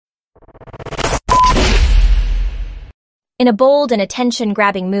In a bold and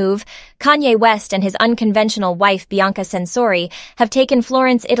attention-grabbing move, Kanye West and his unconventional wife Bianca Censori have taken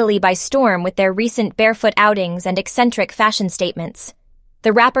Florence, Italy by storm with their recent barefoot outings and eccentric fashion statements.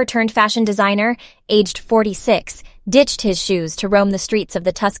 The rapper-turned-fashion designer, aged 46, ditched his shoes to roam the streets of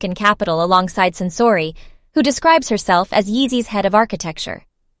the Tuscan capital alongside Censori, who describes herself as Yeezy's head of architecture.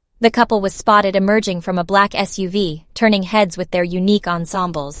 The couple was spotted emerging from a black SUV, turning heads with their unique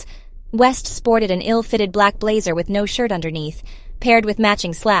ensembles. West sported an ill-fitted black blazer with no shirt underneath, paired with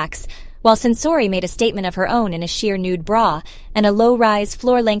matching slacks, while Censori made a statement of her own in a sheer nude bra and a low-rise,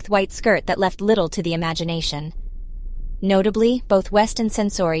 floor-length white skirt that left little to the imagination. Notably, both West and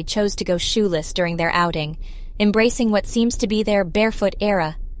Censori chose to go shoeless during their outing, embracing what seems to be their barefoot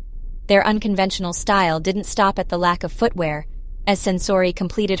era. Their unconventional style didn't stop at the lack of footwear, as Censori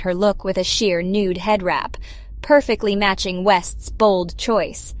completed her look with a sheer nude head wrap, perfectly matching West's bold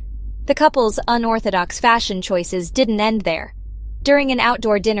choice. The couple's unorthodox fashion choices didn't end there. During an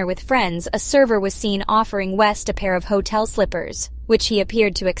outdoor dinner with friends, a server was seen offering West a pair of hotel slippers, which he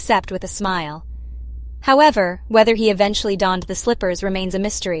appeared to accept with a smile. However, whether he eventually donned the slippers remains a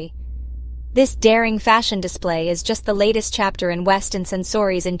mystery. This daring fashion display is just the latest chapter in West and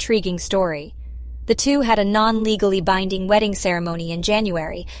Censori's intriguing story. The two had a non-legally binding wedding ceremony in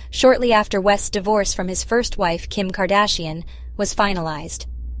January, shortly after West's divorce from his first wife, Kim Kardashian, was finalized.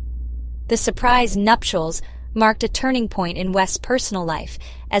 The surprise nuptials marked a turning point in West's personal life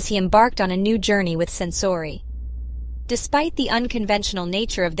as he embarked on a new journey with Censori. Despite the unconventional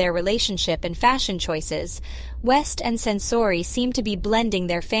nature of their relationship and fashion choices, West and Censori seem to be blending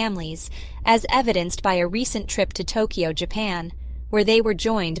their families, as evidenced by a recent trip to Tokyo, Japan, where they were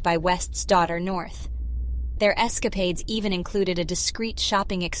joined by West's daughter, North. Their escapades even included a discreet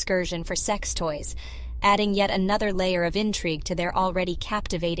shopping excursion for sex toys, adding yet another layer of intrigue to their already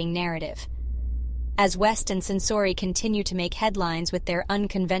captivating narrative. As West and Censori continue to make headlines with their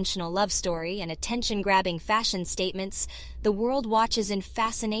unconventional love story and attention-grabbing fashion statements, the world watches in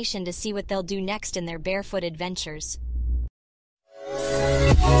fascination to see what they'll do next in their barefoot adventures.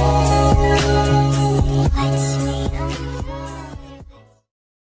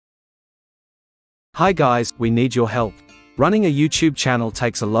 Hi guys, we need your help. Running a YouTube channel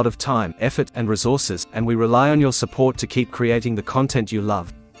takes a lot of time, effort, and resources, and we rely on your support to keep creating the content you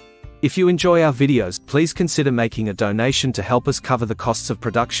love. If you enjoy our videos, please consider making a donation to help us cover the costs of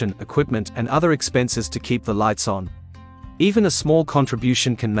production, equipment, and other expenses to keep the lights on. Even a small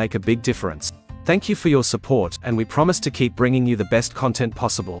contribution can make a big difference. Thank you for your support, and we promise to keep bringing you the best content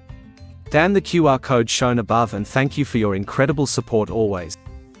possible. Scan the QR code shown above, and thank you for your incredible support always.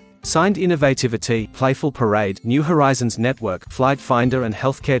 Signed, Innovativity, Playful Parade, New Horizons Network, Flight Finder, and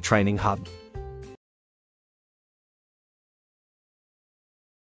Healthcare Training Hub.